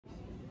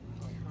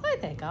Hi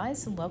there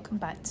guys, and welcome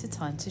back to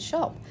Time to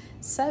Shop.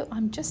 So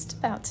I'm just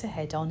about to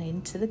head on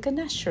into the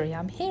Ganachery.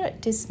 I'm here at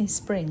Disney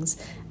Springs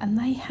and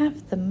they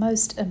have the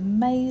most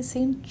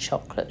amazing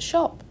chocolate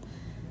shop.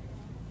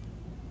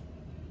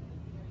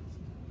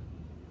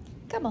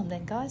 Come on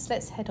then guys,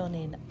 let's head on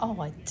in. Oh,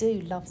 I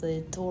do love the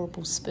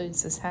adorable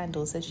spoons as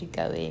handles as you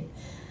go in.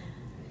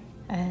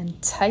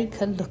 And take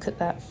a look at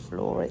that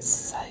floor, it's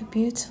so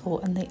beautiful,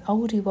 and the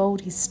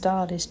oldie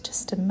style is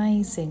just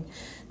amazing.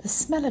 The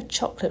smell of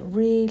chocolate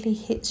really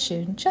hits you,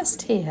 and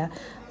just here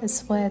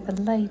is where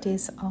the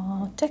ladies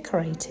are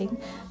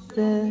decorating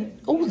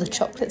all the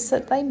chocolates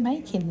that they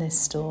make in this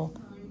store.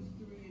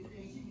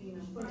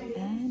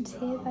 And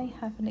here they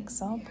have an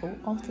example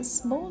of the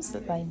s'mores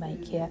that they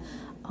make here,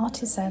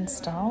 artisan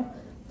style,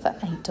 for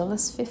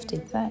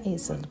 $8.50. That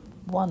is a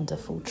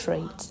wonderful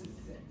treat.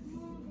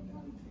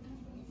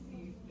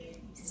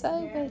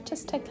 So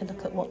just take a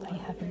look at what they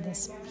have in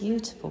this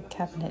beautiful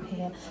cabinet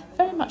here.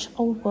 Very much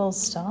old world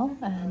style,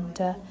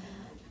 and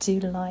do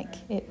like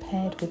it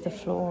paired with the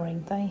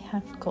flooring. They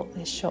have got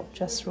this shop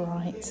just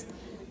right.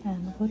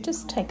 And we'll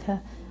just take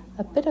a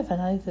bit of an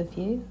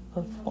overview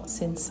of what's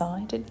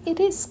inside.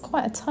 It is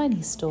quite a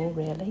tiny store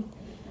really.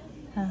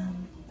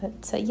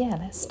 But yeah,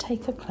 let's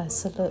take a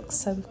closer look.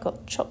 So we've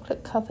got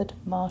chocolate covered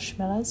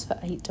marshmallows for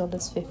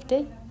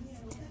 $8.50.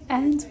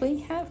 And we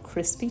have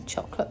crispy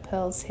chocolate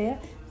pearls here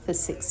for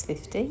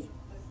 $6.50.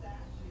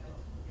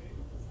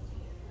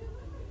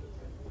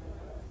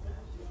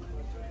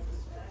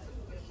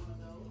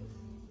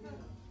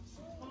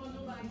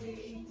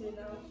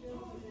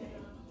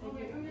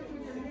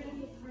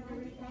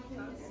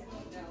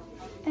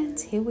 And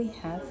here we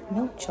have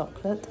milk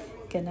chocolate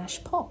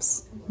ganache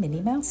pops,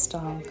 Minnie Mouse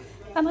style.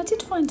 And I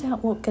did find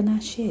out what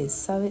ganache is,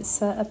 so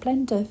it's a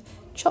blend of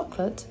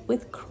chocolate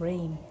with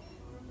cream.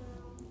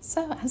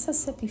 So, as I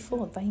said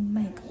before, they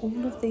make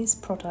all of these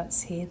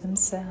products here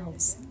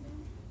themselves,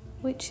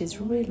 which is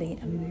really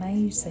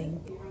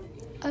amazing.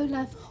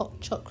 Olaf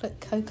hot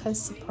chocolate cocoa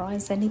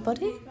surprise,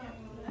 anybody?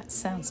 That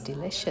sounds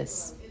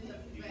delicious.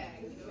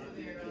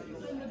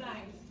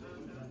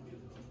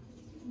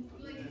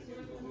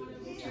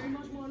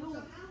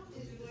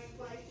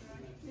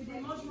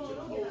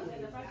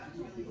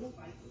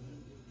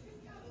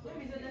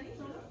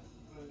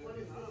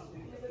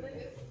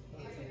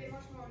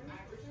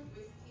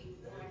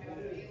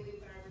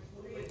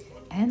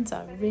 And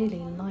I really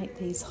like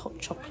these hot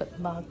chocolate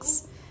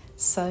mugs.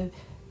 So,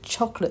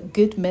 chocolate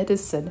good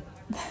medicine,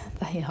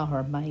 they are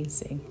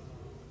amazing.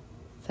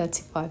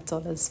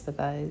 $35 for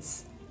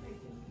those.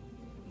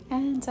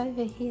 And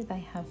over here they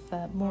have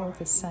more of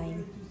the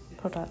same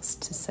products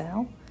to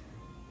sell.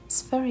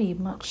 It's very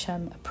much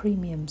a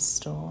premium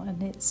store,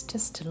 and it's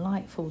just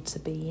delightful to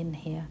be in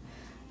here.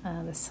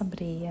 There's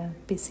somebody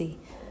busy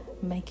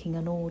making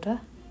an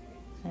order,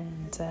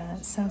 and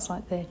it sounds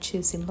like they're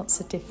choosing lots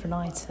of different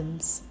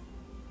items.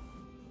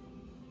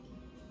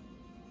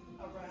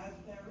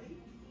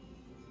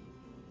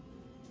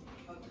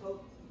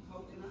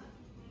 Coconut,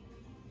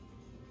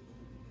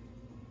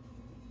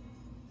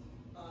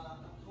 a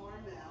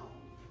caramel.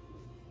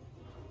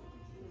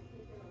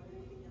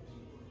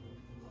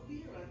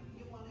 Vera,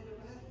 you wanted a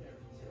raspberry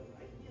too,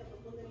 right? Yeah, but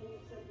then we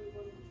said we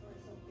wanted to try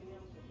something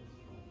else with this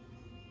one.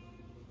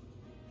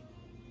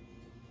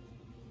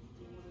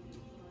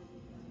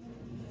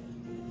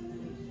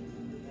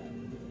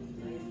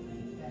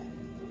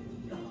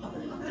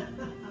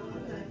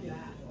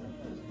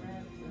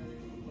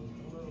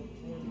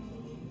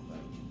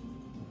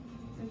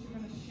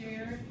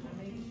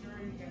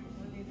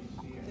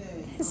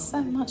 There's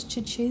so much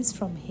to choose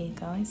from here,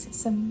 guys.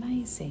 It's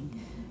amazing.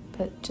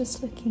 But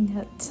just looking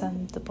at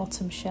the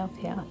bottom shelf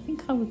here, I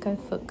think I would go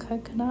for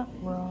coconut,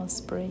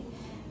 raspberry,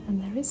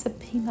 and there is a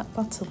peanut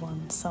butter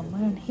one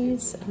somewhere, and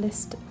here's a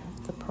list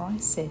of the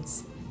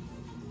prices.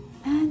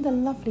 And the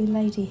lovely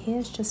lady here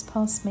has just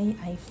passed me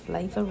a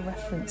flavour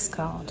reference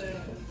card,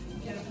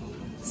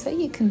 so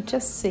you can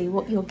just see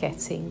what you're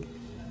getting.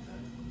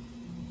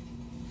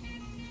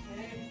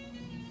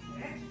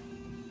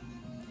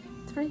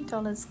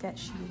 $3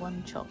 gets you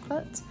 1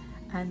 chocolate,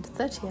 and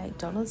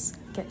 $38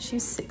 gets you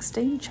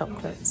 16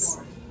 chocolates.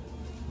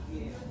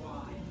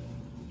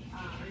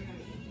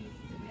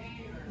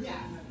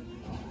 Yeah,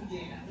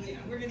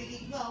 we're gonna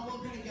eat. Well,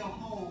 we're gonna go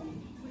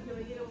home. We're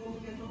gonna get home when we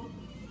get home.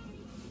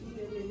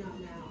 Maybe not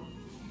now.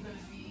 You're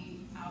gonna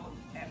be out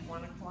at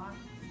 1 o'clock,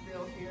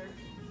 still here.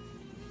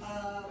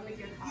 We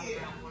get hot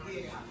around 1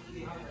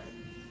 o'clock.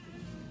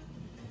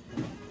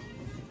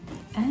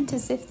 And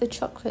as if the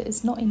chocolate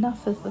is not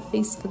enough of a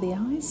feast for the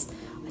eyes,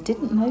 I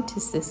didn't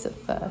notice this at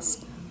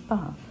first,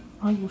 but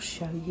I will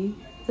show you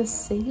the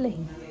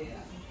ceiling.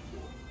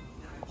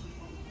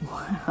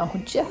 Wow,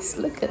 just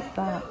look at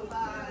that.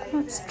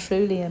 That's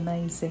truly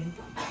amazing.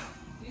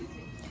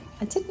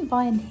 I didn't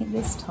buy anything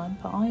this time,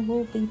 but I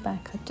will be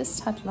back. I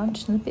just had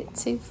lunch and a bit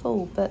too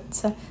full,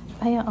 but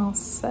they are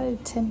so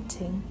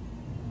tempting.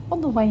 On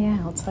the way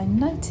out, I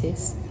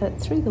noticed that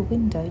through the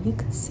window you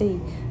could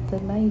see the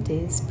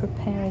ladies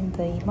preparing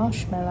the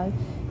marshmallow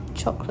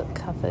chocolate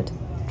covered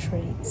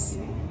treats,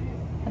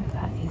 and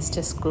that is It's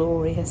just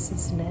glorious,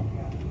 isn't it?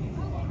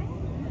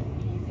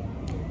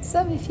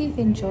 So if you've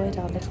enjoyed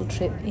our little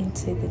trip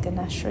into the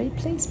ganachery,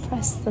 please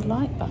press the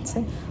like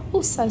button.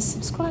 Also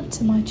subscribe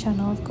to my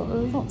channel. I've got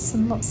lots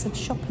and lots of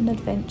shopping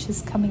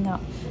adventures coming up,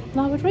 and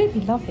I would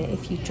really love it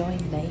if you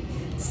joined me.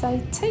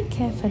 So take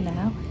care for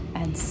now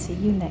and see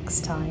you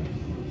next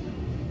time.